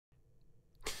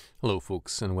Hello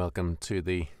folks, and welcome to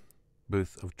the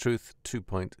Booth of Truth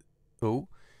 2.0,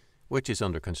 which is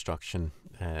under construction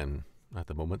at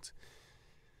the moment.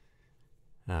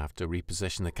 I have to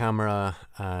reposition the camera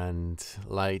and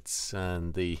lights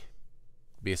and the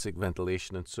basic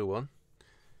ventilation and so on.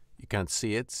 You can't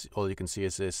see it. All you can see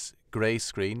is this grey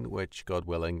screen, which, God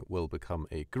willing, will become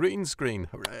a green screen.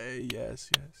 Hooray!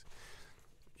 Yes, yes.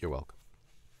 You're welcome.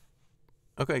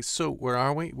 Okay, so where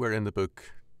are we? We're in the book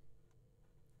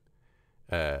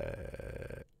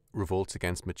Revolt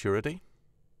Against Maturity,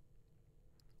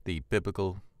 the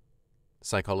Biblical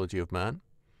Psychology of Man,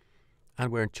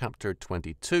 and we're in chapter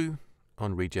 22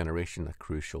 on regeneration, a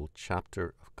crucial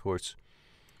chapter, of course.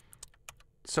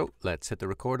 So let's hit the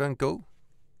record and go.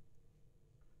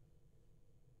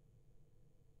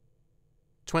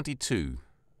 22.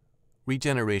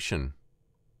 Regeneration.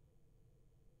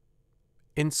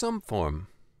 In some form,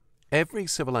 every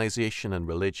civilization and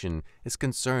religion is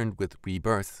concerned with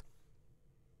rebirth.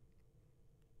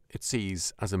 It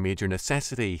sees as a major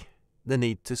necessity the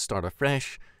need to start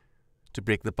afresh, to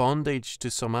break the bondage to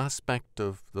some aspect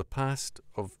of the past,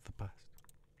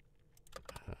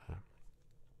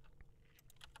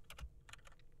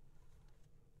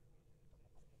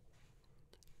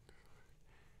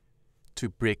 to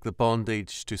break the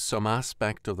bondage to some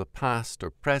aspect of the past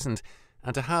or present,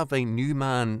 and to have a new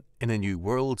man in a new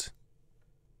world.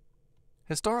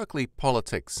 Historically,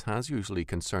 politics has usually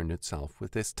concerned itself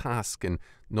with this task in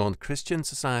non-Christian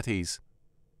societies.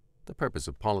 The purpose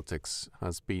of politics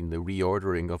has been the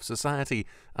reordering of society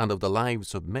and of the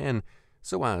lives of men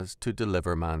so as to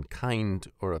deliver mankind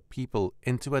or a people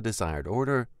into a desired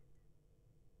order.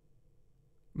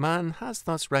 Man has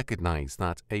thus recognized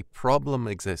that a problem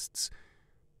exists.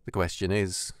 The question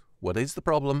is, what is the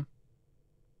problem?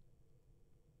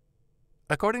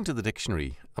 According to the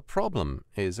dictionary, a problem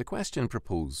is a question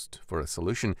proposed for a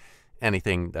solution,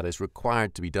 anything that is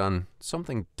required to be done,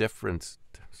 something different.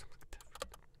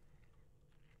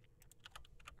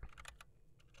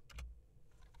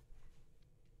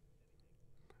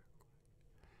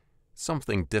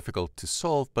 Something difficult to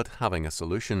solve, but having a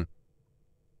solution.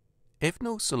 If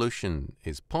no solution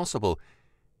is possible,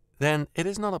 then it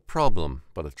is not a problem,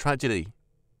 but a tragedy.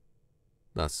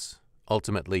 Thus,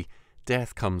 ultimately,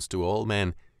 death comes to all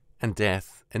men, and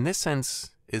death, in this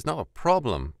sense, is not a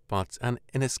problem, but an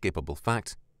inescapable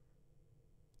fact.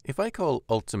 If I call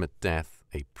ultimate death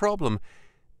a problem,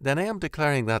 then I am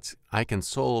declaring that I can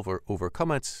solve or overcome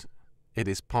it. It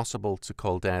is possible to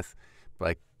call death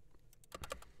by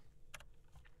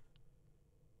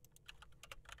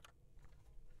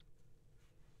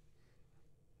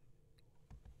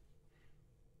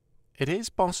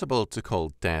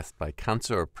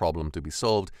cancer a problem to be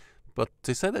solved, but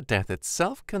to say that death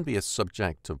itself can be a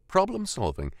subject of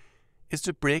problem-solving is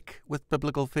to break with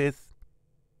biblical faith.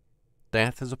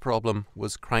 Death as a problem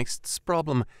was Christ's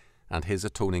problem, and his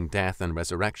atoning death and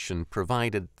resurrection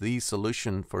provided the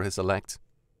solution for his elect.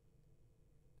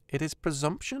 It is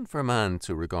presumption for man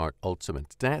to regard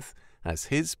ultimate death as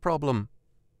his problem.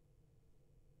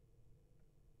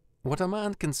 What a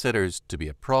man considers to be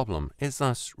a problem is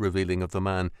thus revealing of the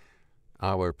man.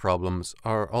 Our problems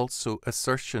are also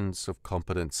assertions of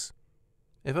competence.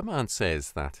 If a man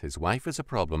says that his wife is a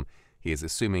problem, he is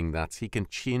assuming that he can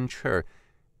change her.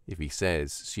 If he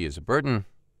says she is a burden,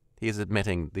 he is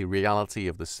admitting the reality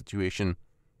of the situation.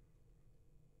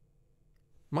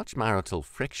 Much marital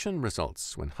friction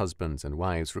results when husbands and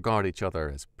wives regard each other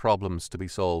as problems to be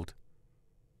solved.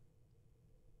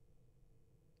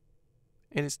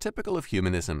 It is typical of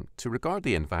humanism to regard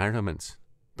the environment,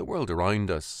 the world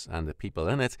around us and the people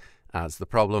in it, as the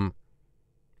problem.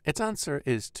 Its answer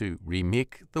is to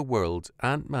remake the world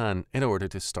and man in order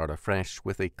to start afresh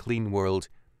with a clean world.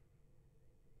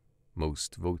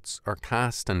 Most votes are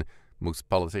cast and most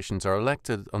politicians are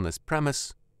elected on this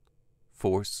premise.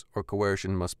 Force or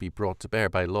coercion must be brought to bear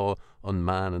by law on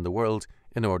man and the world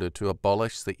in order to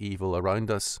abolish the evil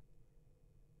around us.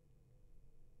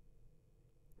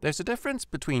 There's a difference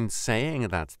between saying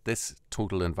that this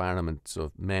total environment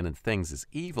of men and things is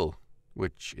evil,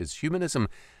 which is humanism,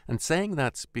 and saying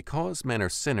that because men are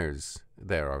sinners,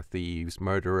 there are thieves,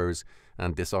 murderers,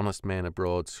 and dishonest men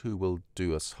abroad who will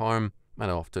do us harm,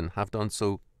 and often have done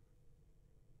so.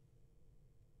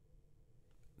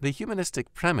 The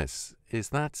humanistic premise is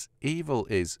that evil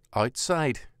is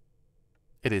outside.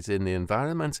 It is in the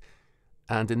environment,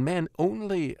 and in men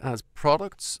only as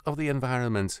products of the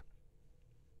environment.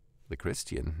 The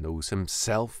Christian knows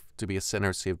himself to be a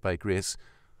sinner saved by grace.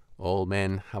 All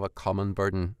men have a common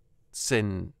burden,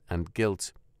 sin and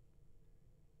guilt.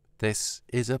 This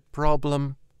is a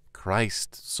problem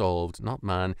Christ solved, not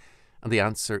man, and the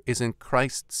answer is in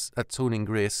Christ's atoning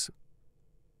grace.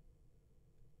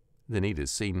 The need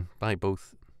is seen by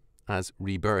both as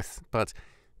rebirth, but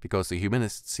because the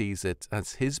humanist sees it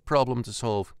as his problem to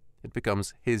solve, it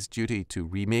becomes his duty to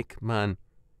remake man.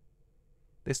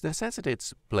 This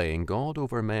necessitates playing God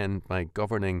over men by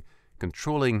governing,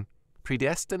 controlling,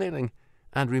 predestinating,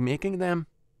 and remaking them.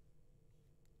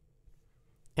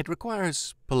 It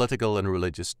requires political and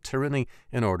religious tyranny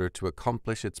in order to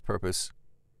accomplish its purpose.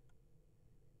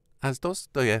 As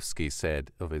Dostoevsky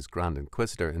said of his Grand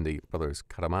Inquisitor in the Brothers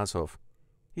Karamazov,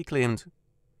 he claimed,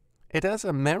 "It is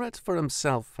a merit for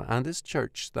himself and his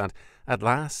church that at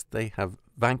last they have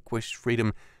vanquished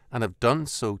freedom and have done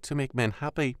so to make men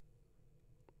happy."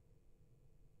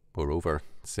 Moreover,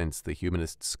 since the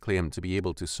humanists claim to be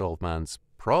able to solve man's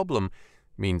problem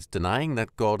means denying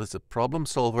that God is a problem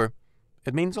solver,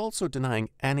 it means also denying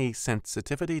any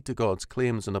sensitivity to God's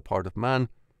claims on the part of man.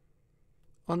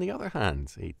 On the other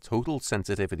hand, a total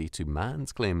sensitivity to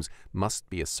man's claims must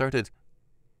be asserted.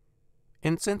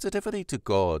 Insensitivity to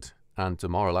God and to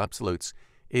moral absolutes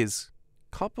is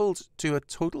coupled to a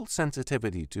total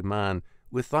sensitivity to man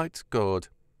without God.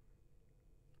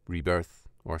 Rebirth,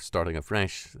 or starting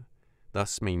afresh,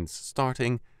 thus means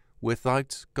starting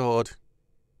without God,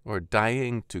 or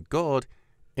dying to God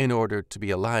in order to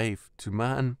be alive to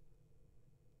man.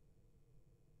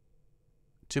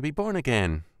 To be born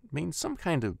again means some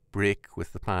kind of break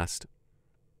with the past.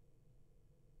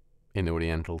 In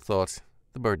Oriental thought,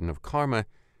 the burden of karma,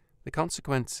 the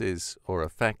consequences or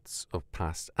effects of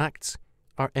past acts,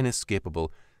 are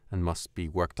inescapable and must be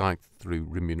worked out through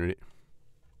remuneration.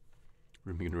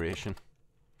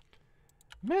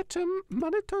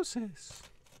 Metamorphosis.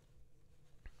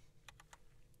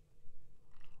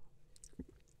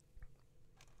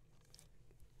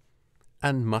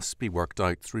 And must be worked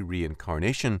out through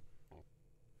reincarnation.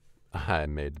 I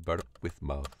made burp with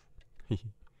mouth.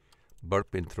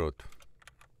 Burp in throat.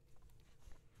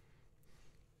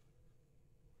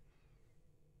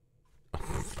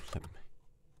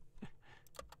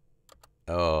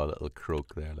 Oh, little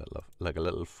croak there, like a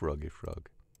little froggy frog.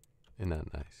 Isn't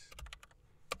that nice?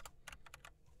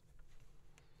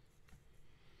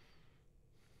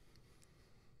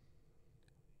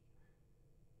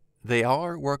 They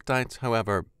are worked out,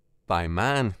 however, by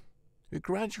man, who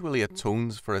gradually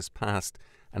atones for his past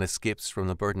and escapes from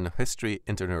the burden of history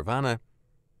into nirvana.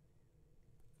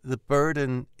 The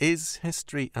burden is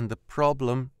history and the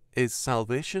problem is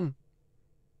salvation.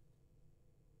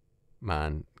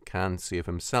 Man can save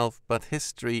himself, but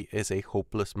history is a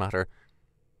hopeless matter.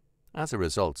 As a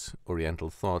result, Oriental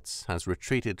thought has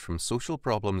retreated from social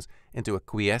problems into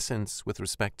acquiescence with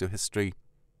respect to history.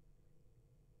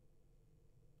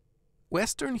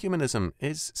 Western humanism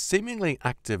is seemingly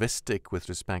activistic with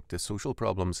respect to social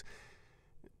problems,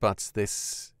 but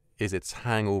this is its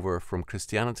hangover from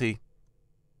Christianity.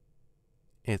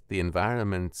 If the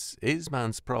environment is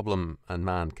man's problem and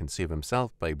man can save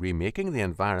himself by remaking the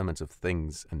environment of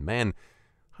things and men,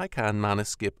 how can man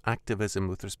escape activism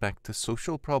with respect to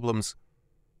social problems?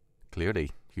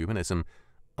 Clearly, humanism,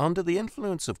 under the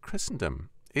influence of Christendom,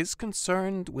 is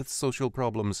concerned with social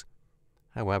problems.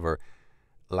 However,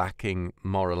 lacking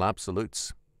moral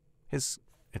absolutes, its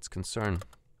concern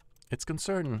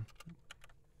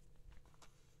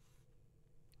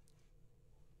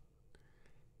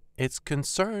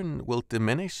will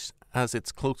diminish as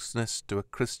its closeness to a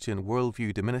Christian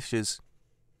worldview diminishes.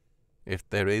 If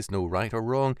there is no right or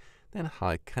wrong, then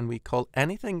how can we call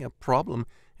anything a problem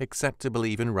except to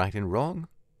believe in right and wrong?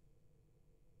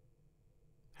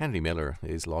 Henry Miller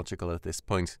is logical at this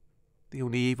point. The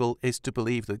only evil is to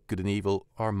believe that good and evil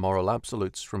are moral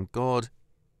absolutes from God.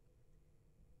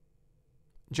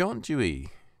 John Dewey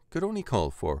could only call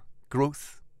for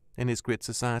growth in his great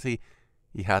society.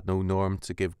 He had no norm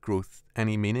to give growth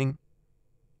any meaning.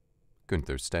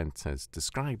 Gunther Stent has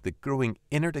described the growing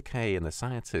inner decay in the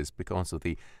sciences because of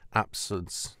the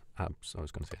absence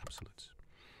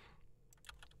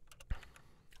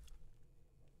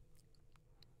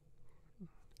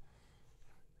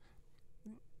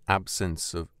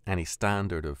of any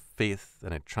standard of faith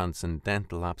and a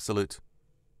transcendental absolute.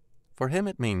 For him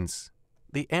it means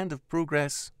the end of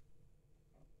progress.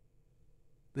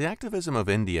 The activism of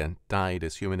India died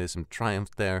as humanism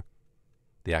triumphed there.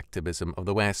 The activism of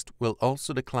the West will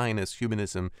also decline as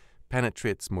humanism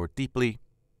penetrates more deeply.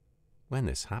 When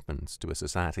this happens to a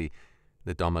society,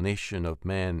 the domination of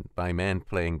men by men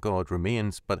playing God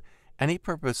remains, but any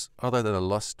purpose other than a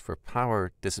lust for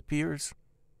power disappears.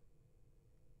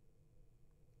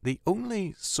 The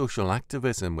only social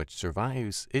activism which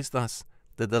survives is thus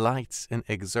the delight in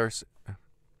exerting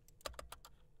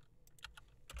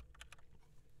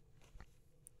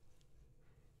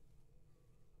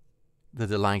the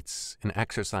delights in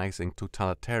exercising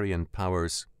totalitarian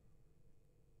powers.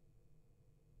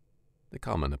 The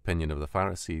common opinion of the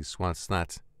Pharisees was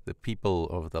that the people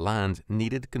of the land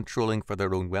needed controlling for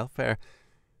their own welfare.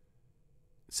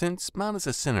 Since man is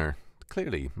a sinner,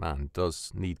 clearly man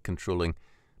does need controlling,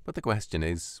 but the question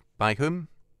is, by whom?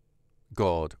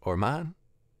 God or man?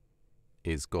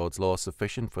 Is God's law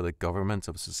sufficient for the government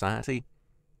of society?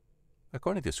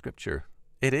 According to Scripture,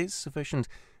 it is sufficient,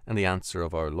 and the answer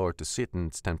of our Lord to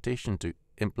Satan's temptation to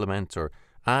implement or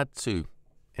add to,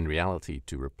 in reality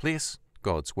to replace,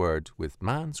 God's word with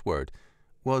man's word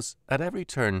was at every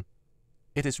turn,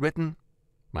 "It is written,"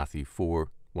 Matthew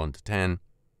 4, 1-10.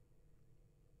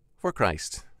 For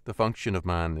Christ, the function of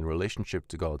man in relationship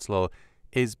to God's law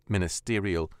is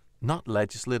ministerial, not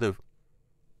legislative.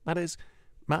 That is,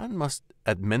 man must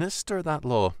administer that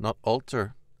law, not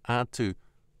alter, add to,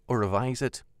 or revise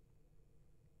it.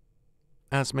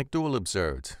 As MacDowell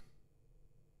observed,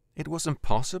 it was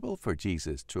impossible for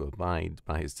Jesus to abide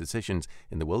by his decisions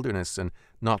in the wilderness and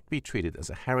not be treated as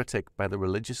a heretic by the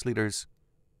religious leaders.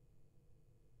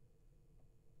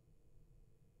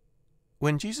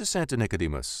 When Jesus said to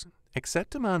Nicodemus,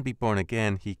 "Except a man be born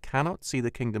again, he cannot see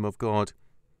the kingdom of God,"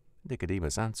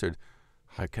 Nicodemus answered,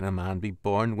 "How can a man be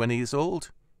born when he is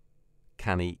old?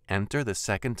 Can he enter the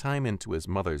second time into his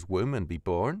mother's womb and be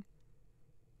born?"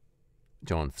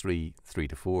 John 3,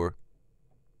 3-4.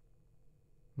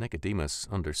 Nicodemus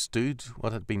understood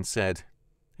what had been said.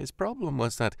 His problem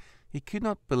was that he could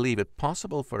not believe it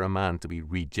possible for a man to be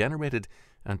regenerated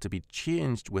and to be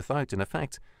changed without, in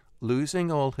effect,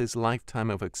 losing all his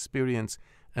lifetime of experience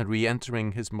and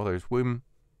re-entering his mother's womb.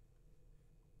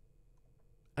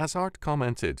 As Hart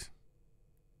commented,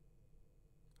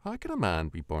 "How can a man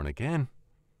be born again?"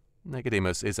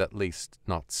 Nicodemus is at least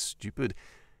not stupid.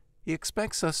 He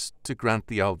expects us to grant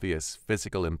the obvious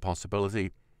physical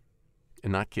impossibility.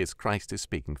 In that case, Christ is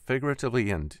speaking figuratively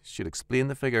and should explain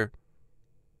the figure.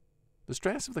 The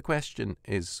stress of the question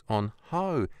is on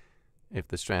how. If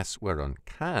the stress were on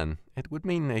can, it would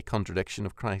mean a contradiction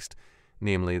of Christ,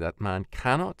 namely that man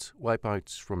cannot wipe out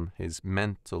from his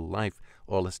mental life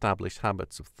all established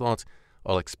habits of thought,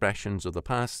 all expressions of the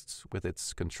past with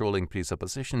its controlling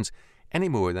presuppositions, any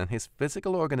more than his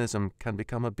physical organism can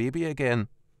become a baby again.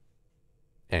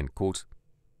 End quote.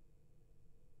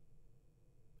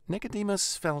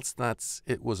 Nicodemus felt that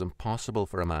it was impossible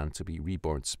for a man to be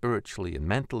reborn spiritually and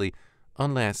mentally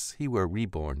unless he were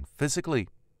reborn physically,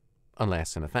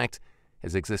 unless, in effect,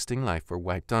 his existing life were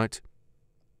wiped out.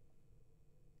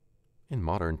 In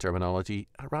modern terminology,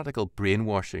 a radical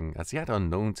brainwashing as yet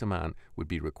unknown to man would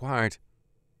be required.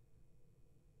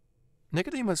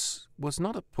 Nicodemus was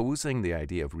not opposing the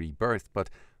idea of rebirth, but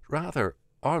rather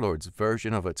our Lord's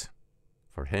version of it.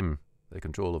 For him, the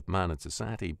control of man and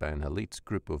society by an elite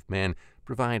group of men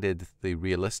provided the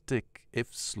realistic,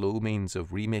 if slow, means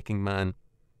of remaking man.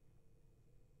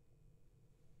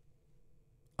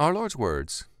 Our Lord's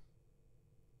words,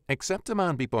 "Except a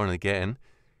man be born again,"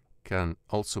 can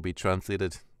also be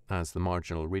translated, as the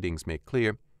marginal readings make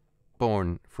clear,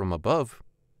 "born from above."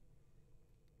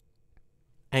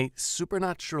 A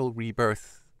supernatural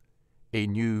rebirth, a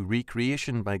new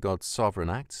recreation by God's sovereign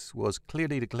acts, was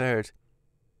clearly declared.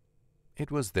 It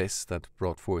was this that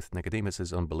brought forth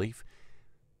Nicodemus's unbelief.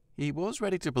 He was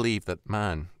ready to believe that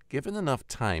man, given enough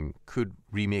time, could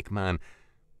remake man,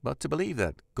 but to believe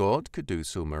that God could do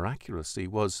so miraculously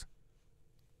was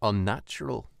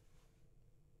unnatural.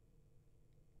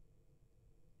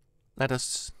 Let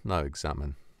us now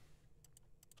examine.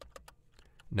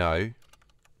 Now.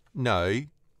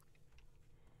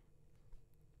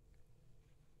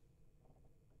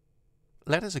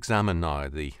 Let us examine now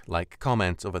the like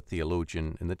comment of a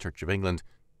theologian in the Church of England.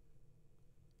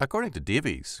 According to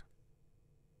Davies,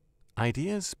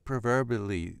 ideas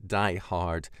proverbially die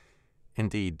hard.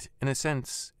 Indeed, in a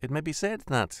sense, it may be said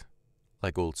that,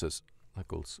 I'm going to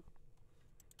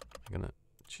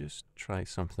just try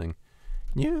something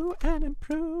new and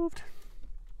improved.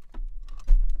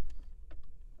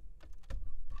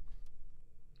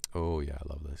 Oh yeah, I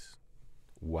love this.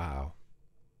 Wow.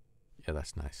 Yeah,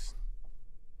 that's nice.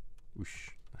 Whoosh,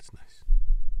 that's nice.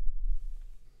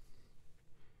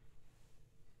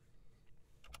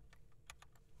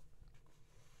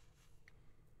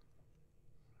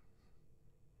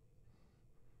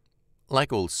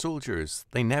 Like old soldiers,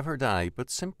 they never die, but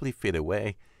simply fade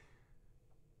away.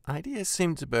 Ideas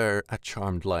seem to bear a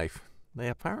charmed life. They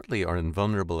apparently are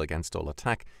invulnerable against all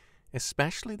attack,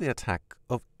 especially the attack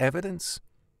of evidence.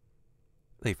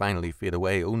 They finally fade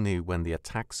away only when the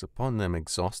attacks upon them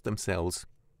exhaust themselves.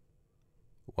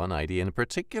 One idea in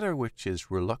particular, which is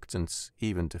reluctant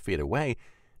even to fade away,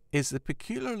 is the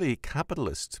peculiarly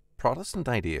capitalist Protestant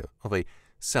idea of a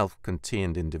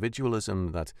self-contained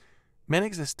individualism, that men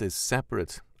exist as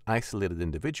separate, isolated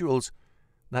individuals,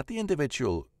 that the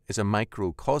individual is a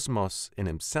microcosmos in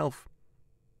himself.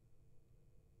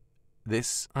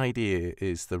 This idea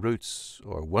is the roots,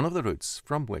 or one of the roots,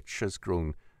 from which has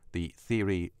grown the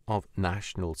theory of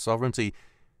national sovereignty,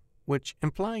 which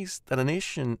implies that a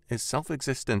nation is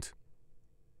self-existent.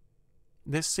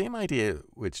 This same idea,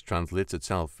 which translates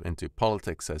itself into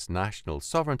politics as national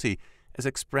sovereignty, is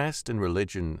expressed in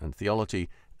religion and theology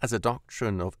as a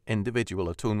doctrine of individual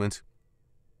atonement.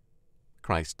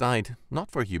 Christ died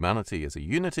not for humanity as a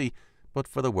unity, but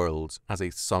for the world as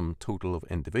a sum total of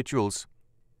individuals.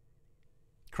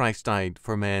 Christ died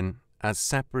for men as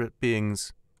separate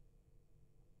beings.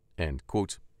 End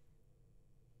quote.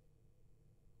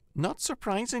 Not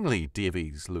surprisingly,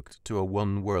 Davies looked to a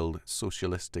one-world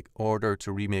socialistic order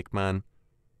to remake man.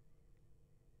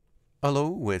 Although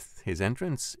with his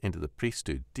entrance into the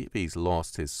priesthood, Davies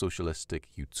lost his socialistic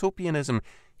utopianism,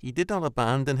 he did not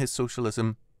abandon his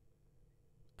socialism.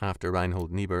 After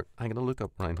Reinhold Niebuhr, I'm going to look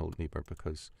up Reinhold Niebuhr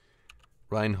because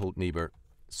Reinhold Niebuhr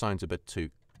sounds a bit too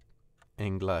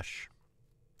Englishicized.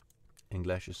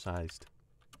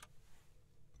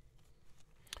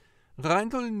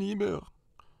 Reinhold Niebuhr.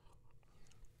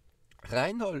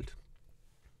 Reinhold.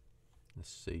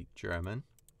 Let's see, German.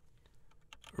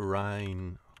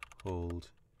 Reinhold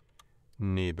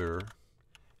Niebuhr.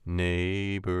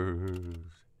 Neighbors.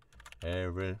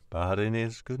 Everybody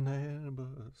needs good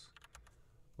neighbors.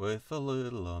 With a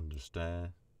little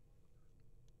understand.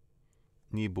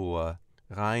 Niebuhr.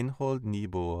 Reinhold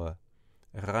Niebuhr.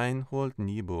 Reinhold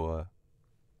Niebuhr.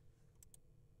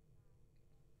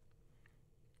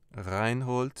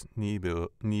 Reinhold Niebuhr.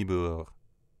 Niebuhr.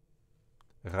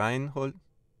 Reinhold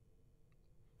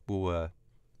Buhr.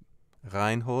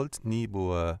 Reinhold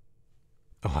Niebuhr.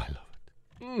 Oh, I love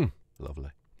it.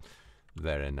 Lovely.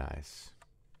 Very nice.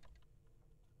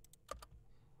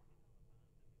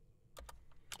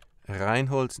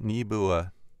 Reinhold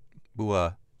Niebuhr.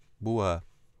 Buhr. Buhr.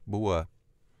 Buhr.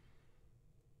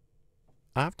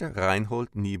 After Reinhold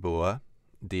Niebuhr,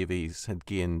 Davies had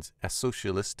gained a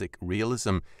socialistic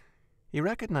realism. He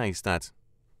recognized that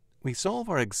we solve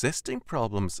our existing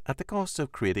problems at the cost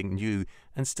of creating new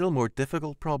and still more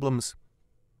difficult problems.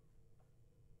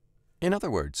 In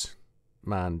other words,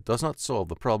 man does not solve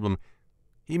the problem,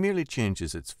 he merely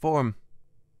changes its form.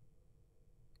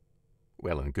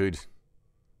 Well and good.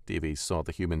 Davies saw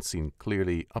the human scene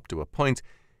clearly up to a point.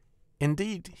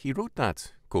 Indeed, he wrote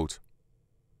that, quote,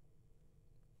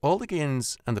 "All the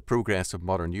gains and the progress of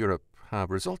modern Europe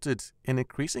have resulted in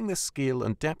increasing the scale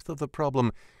and depth of the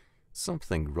problem.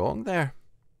 Something wrong there.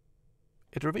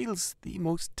 It reveals the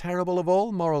most terrible of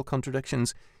all moral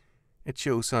contradictions. It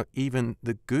shows how even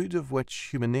the good of which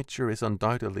human nature is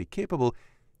undoubtedly capable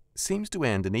seems to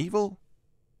end in evil."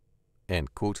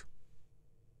 End quote.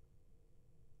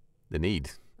 The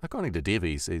need, according to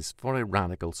Davies, is for a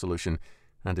radical solution,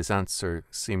 and his answer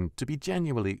seemed to be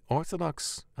genuinely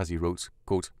orthodox, as he wrote,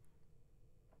 quote,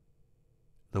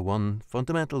 "The one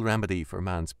fundamental remedy for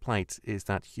man's plight is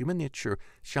that human nature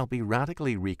shall be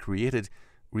radically recreated,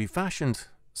 refashioned,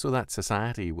 so that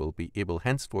society will be able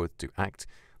henceforth to act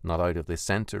not out of the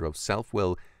centre of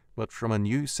self-will, but from a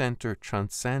new centre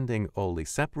transcending all the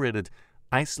separated,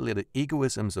 isolated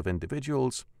egoisms of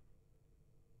individuals.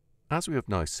 As we have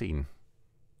now seen,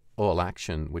 all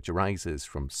action which arises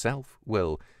from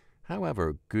self-will,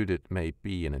 however good it may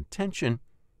be in intention,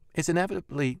 is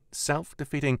inevitably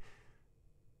self-defeating.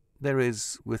 There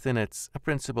is within it a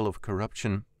principle of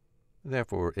corruption.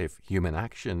 Therefore, if human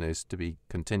action is to be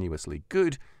continuously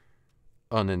good,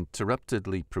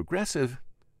 uninterruptedly progressive,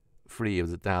 free of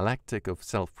the dialectic of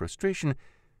self-frustration,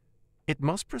 it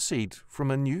must proceed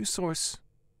from a new source,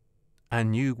 a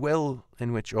new will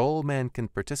in which all men can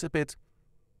participate.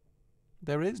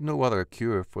 There is no other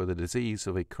cure for the disease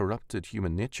of a corrupted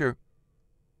human nature.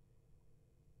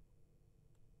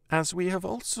 As we have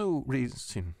also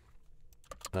reason,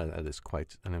 that is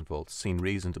quite an involved, seen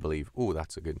reason to believe. Oh,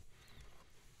 that's a good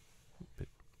bit.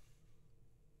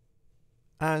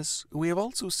 As we have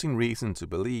also seen reason to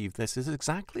believe, this is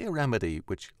exactly a remedy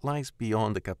which lies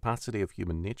beyond the capacity of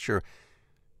human nature.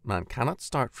 Man cannot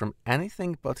start from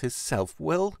anything but his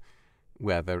self-will,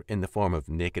 whether in the form of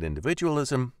naked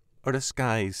individualism or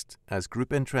disguised as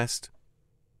group interest."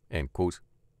 End quote.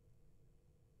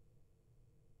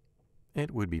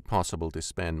 It would be possible to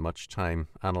spend much time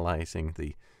analysing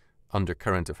the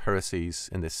undercurrent of heresies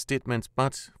in this statement,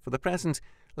 but for the present,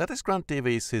 let us grant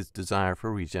Davies his desire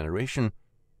for regeneration.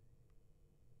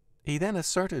 He then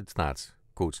asserted that,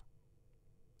 quote,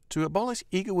 To abolish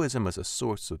egoism as a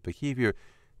source of behaviour,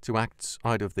 to act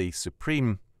out of the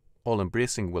supreme,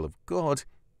 all-embracing will of God,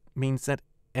 means that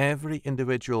every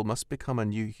individual must become a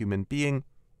new human being."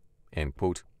 End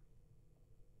quote.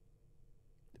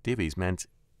 Davies meant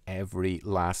every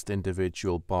last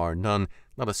individual bar none,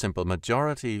 not a simple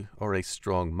majority or a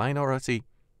strong minority.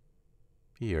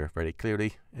 Here, very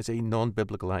clearly, is a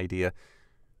non-biblical idea.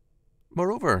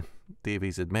 Moreover,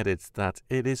 Davies admitted that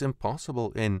it is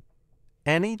impossible in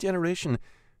any generation,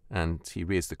 and he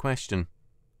raised the question,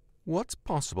 what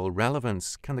possible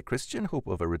relevance can the Christian hope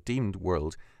of a redeemed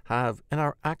world have in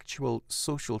our actual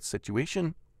social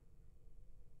situation?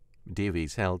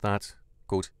 Davies held that,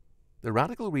 quote, "The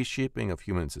radical reshaping of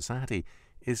human society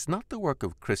is not the work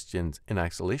of Christians in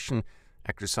isolation,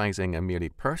 exercising a merely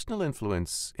personal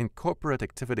influence in corporate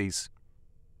activities."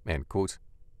 End quote.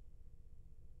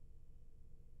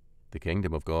 The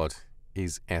kingdom of God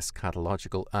is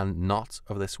eschatological and not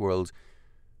of this world.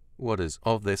 What is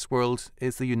of this world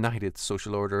is the united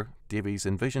social order Davies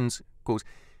envisions, quote,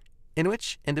 "in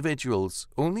which individuals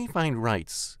only find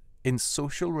rights in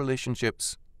social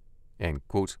relationships." End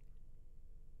quote.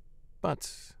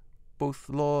 But both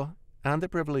law and the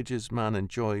privileges man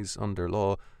enjoys under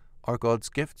law are God's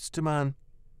gifts to man.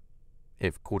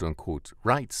 If quote-unquote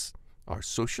rights are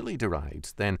socially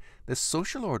derived, then the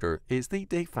social order is the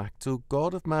de facto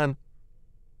God of man.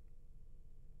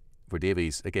 For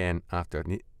Davies, again, after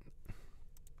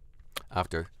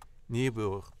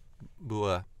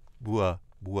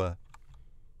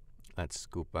let's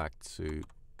go back to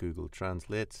Google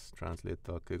Translate,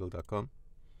 translate.google.com.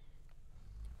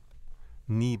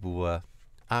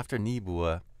 After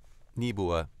Nibua,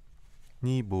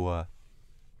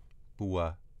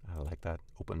 Bua. I like that,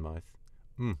 open mouth.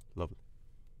 Lovely.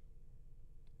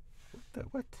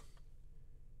 What?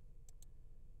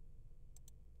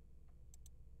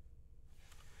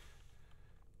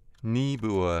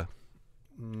 Nibua.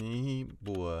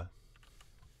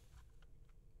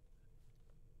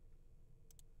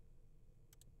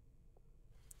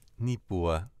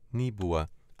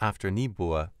 After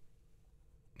Nibua.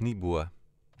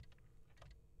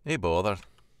 Hey bother.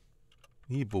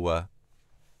 Nibua.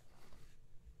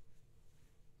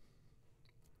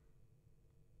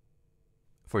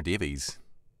 For Davies,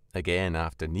 again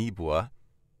after Nibua,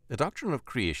 the doctrine of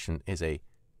creation is a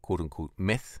quote-unquote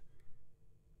myth.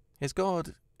 His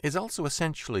God is also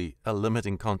essentially a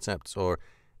limiting concept, or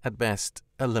at best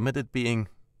a limited being,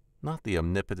 not the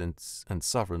omnipotent and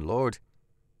sovereign Lord.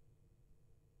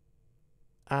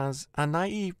 As a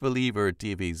naive believer,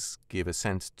 Davies gave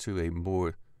assent to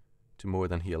more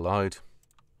than he allowed.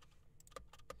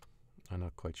 I'm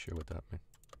not quite sure what that means.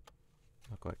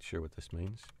 Not quite sure what this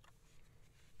means.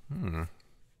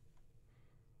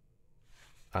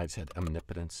 I said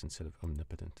omnipotence instead of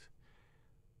omnipotent.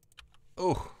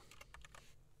 Oh.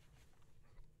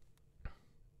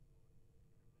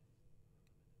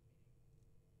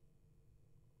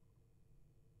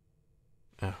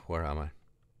 Where am I?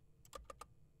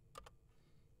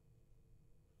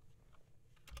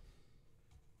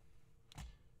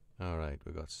 Alright,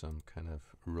 we got some kind of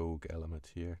rogue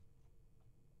element here.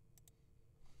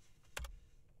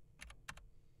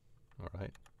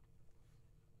 Alright.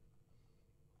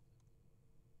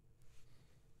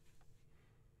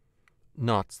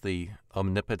 Not the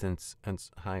omnipotence and...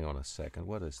 Hang on a second,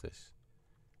 what is this?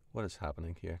 What is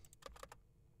happening here?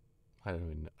 I don't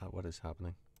even know what is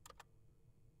happening.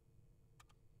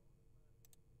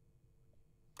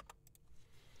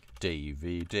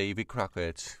 Davy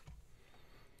Crockett.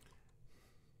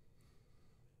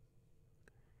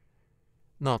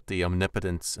 Not the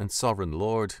omnipotence and sovereign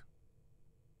Lord.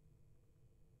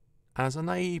 As a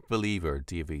naive believer,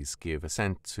 Davies gave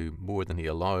assent to more than he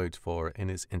allowed for in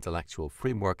his intellectual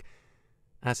framework,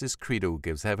 as his credo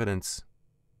gives evidence.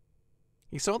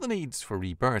 He saw the needs for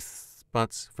rebirth,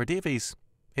 but for Davies,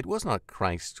 it was not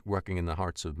Christ working in the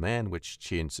hearts of men which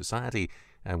changed society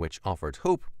and which offered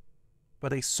hope,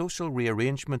 but a social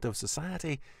rearrangement of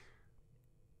society.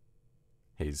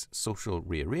 His social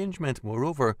rearrangement,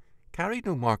 moreover, carried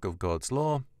no mark of God's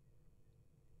law.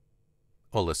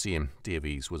 All the same,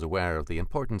 Davies was aware of the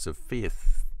importance of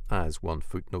faith, as one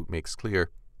footnote makes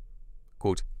clear.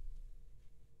 Quote,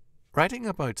 writing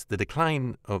about the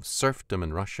decline of serfdom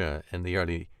in Russia in the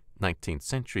early 19th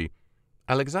century,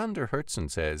 Alexander Herzen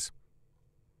says,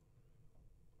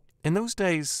 "In those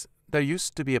days, there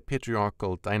used to be a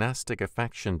patriarchal dynastic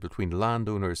affection between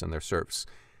landowners and their serfs.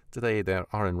 Today there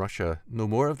are in Russia no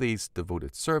more of these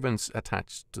devoted servants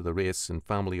attached to the race and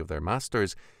family of their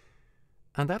masters,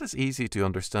 and that is easy to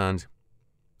understand.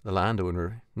 The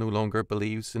landowner no longer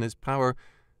believes in his power.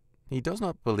 He does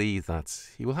not believe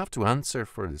that he will have to answer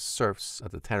for his serfs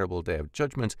at the terrible day of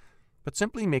judgment, but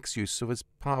simply makes use of his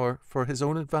power for his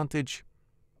own advantage.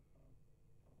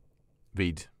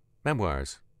 Read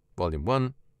Memoirs, Volume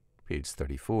 1, page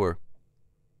 34.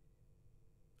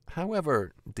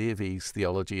 However, Davies'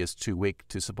 theology is too weak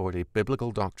to support a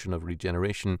biblical doctrine of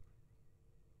regeneration.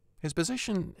 His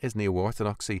position is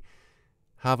neo-orthodoxy,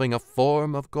 having a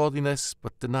form of godliness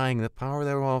but denying the power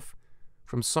thereof.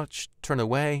 From such turn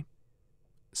away.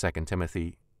 2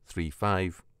 Timothy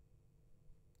 3:5.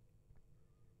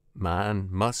 Man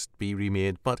must be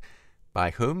remade, but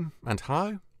by whom and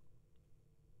how?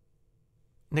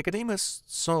 Nicodemus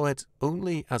saw it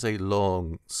only as a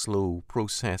long, slow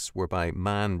process whereby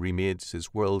man remade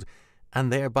his world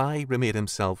and thereby remade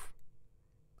himself.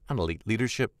 An elite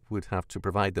leadership would have to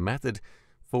provide the method,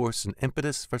 force and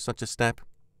impetus for such a step.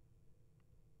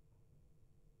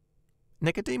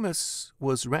 Nicodemus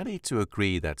was ready to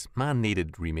agree that man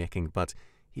needed remaking, but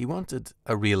he wanted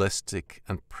a realistic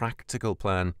and practical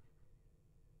plan.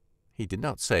 He did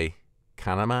not say,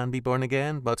 "Can a man be born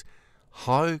again?" but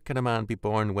 "How can a man be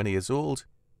born when he is old?"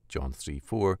 John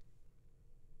 3:4.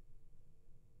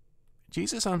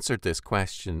 Jesus answered this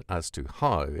question as to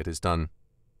how it is done.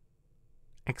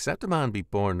 Except a man be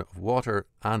born of water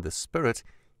and the Spirit,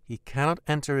 he cannot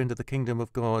enter into the kingdom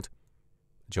of God.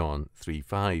 John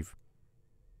 3:5.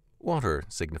 Water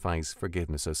signifies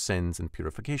forgiveness of sins and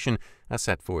purification as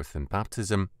set forth in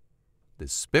baptism. The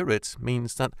Spirit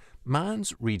means that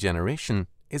man's regeneration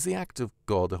is the act of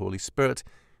God the Holy Spirit,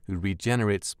 who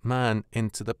regenerates man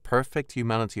into the perfect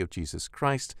humanity of Jesus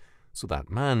Christ, so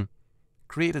that man,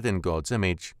 created in God's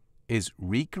image, is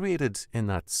recreated in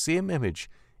that same image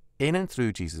in and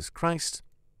through Jesus Christ.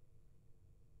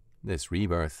 This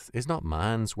rebirth is not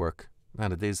man's work,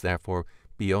 and it is therefore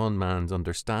beyond man's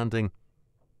understanding.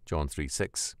 John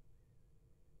 3:6.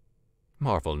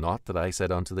 Marvel not that I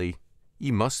said unto thee,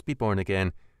 Ye must be born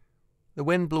again. The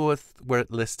wind bloweth where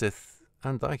it listeth,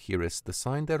 and thou hearest the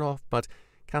sound thereof, but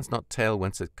canst not tell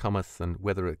whence it cometh and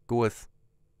whither it goeth.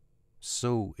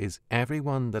 So is every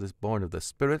one that is born of the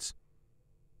Spirit.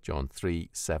 John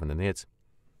 3:7 and 8.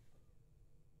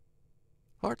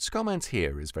 Hart's comment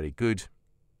here is very good.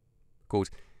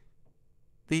 Quote,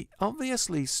 "The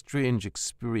obviously strange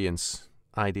experience,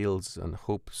 ideals and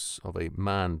hopes of a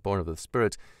man born of the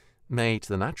Spirit may to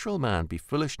the natural man be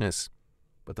foolishness,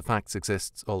 but the facts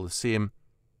exist all the same."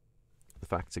 The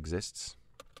facts exists.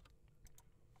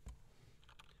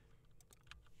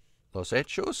 Los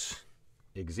hechos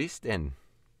existen.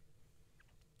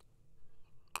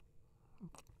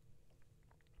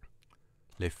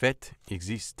 Les faits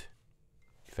existent.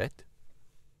 Fait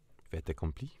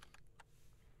accompli.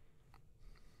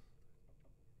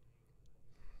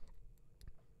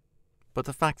 But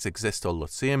the facts exist all the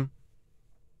same.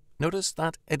 Notice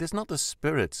that it is not the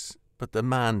Spirit, but the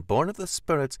man born of the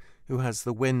Spirit who has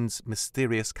the wind's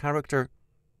mysterious character.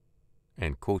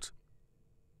 End quote.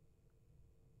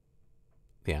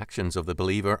 The actions of the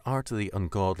believer are to the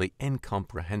ungodly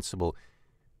incomprehensible,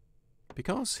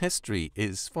 because history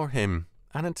is for him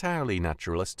an entirely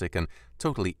naturalistic and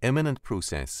totally immanent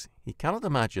process. He cannot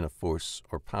imagine a force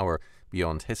or power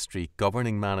beyond history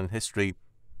governing man and history.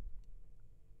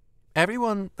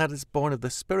 Everyone that is born of the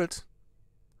Spirit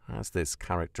has this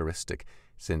characteristic.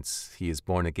 Since he is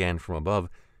born again from above,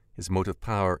 his motive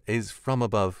power is from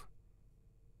above.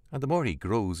 And the more he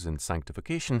grows in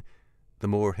sanctification, the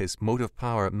more his motive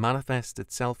power manifests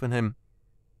itself in him.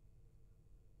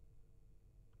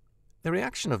 The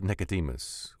reaction of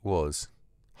Nicodemus was,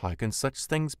 "How can such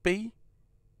things be?"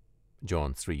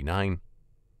 John 3:9.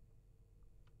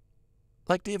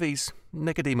 Like Davies,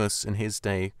 Nicodemus in his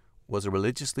day was a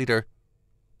religious leader,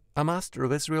 a master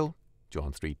of Israel.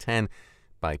 John 3:10.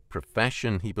 By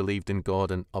profession he believed in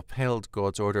God and upheld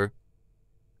God's order.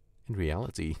 In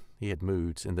reality, he had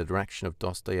moved in the direction of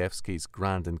Dostoevsky's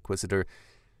Grand Inquisitor.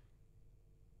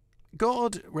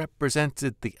 God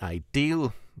represented the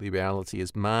ideal, the reality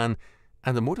is man,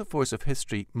 and the motive force of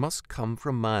history must come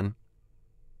from man.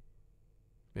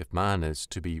 If man is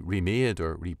to be remade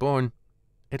or reborn,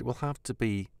 it will have to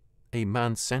be a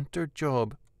man-centered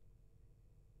job.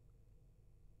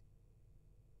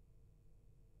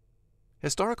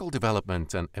 Historical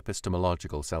development and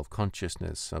epistemological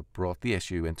self-consciousness have brought the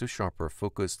issue into sharper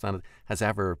focus than it has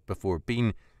ever before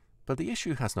been, but the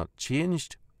issue has not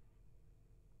changed.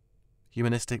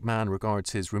 Humanistic man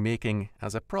regards his remaking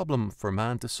as a problem for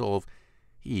man to solve.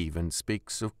 He even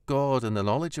speaks of God and the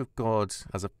knowledge of God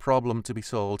as a problem to be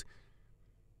solved.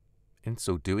 In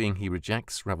so doing, he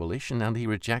rejects revelation and he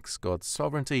rejects God's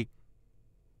sovereignty.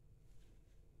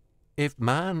 If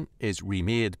man is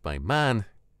remade by man,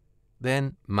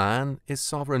 then man is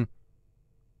sovereign.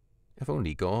 If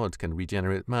only God can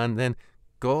regenerate man, then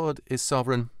God is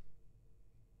sovereign.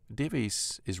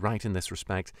 Davies is right in this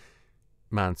respect.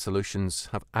 Man's solutions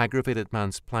have aggravated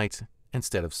man's plight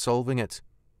instead of solving it.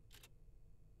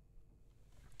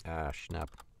 Ah, snap.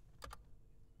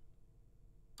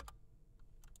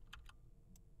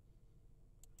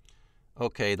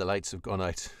 Okay, the lights have gone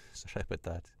out. Sorry about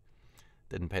that.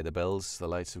 Didn't pay the bills. The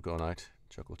lights have gone out.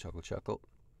 Chuckle, chuckle, chuckle.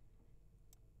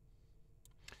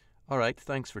 Alright,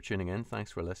 thanks for tuning in.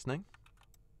 Thanks for listening.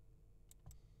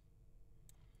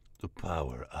 The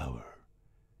Power Hour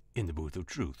in the Booth of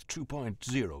Truth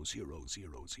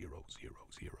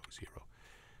 2.0000000.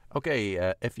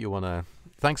 Okay, if you want to...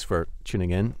 Thanks for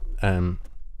tuning in.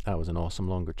 That was an awesome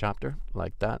longer chapter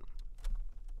like that.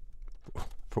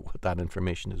 For what that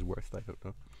information is worth, I don't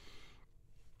know.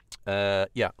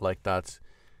 Yeah, like that.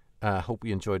 Hope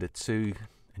you enjoyed it too.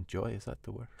 Enjoy, is that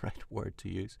the right word to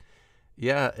use?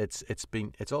 Yeah, it's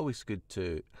always good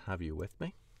to have you with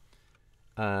me.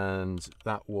 And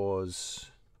that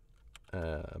was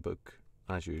a book,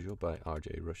 as usual, by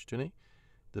R.J. Rushdoony.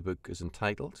 The book is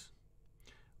entitled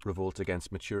Revolt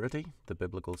Against Maturity, The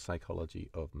Biblical Psychology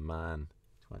of Man.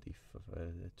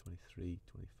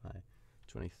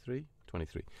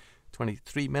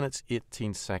 23 minutes,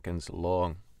 18 seconds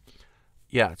long.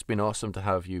 Yeah, it's been awesome to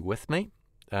have you with me.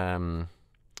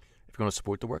 If you want to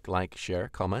support the work, like, share,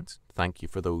 comment. Thank you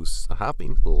for those that have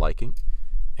been liking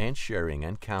and sharing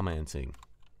and commenting.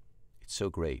 It's so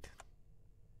great.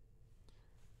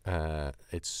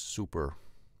 It's super.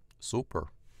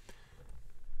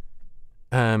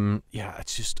 Yeah,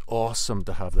 it's just awesome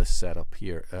to have this set up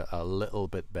here a little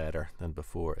bit better than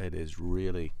before. It is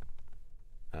really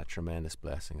a tremendous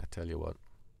blessing, I tell you what.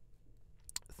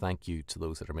 Thank you to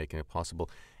those that are making it possible.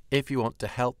 If you want to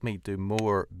help me do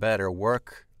more better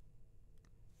work,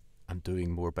 I'm doing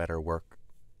more better work,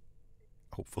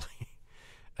 hopefully.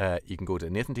 You can go to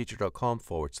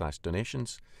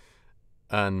nathanteacher.com/donations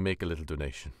and make a little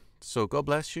donation. So God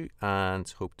bless you and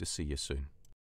hope to see you soon.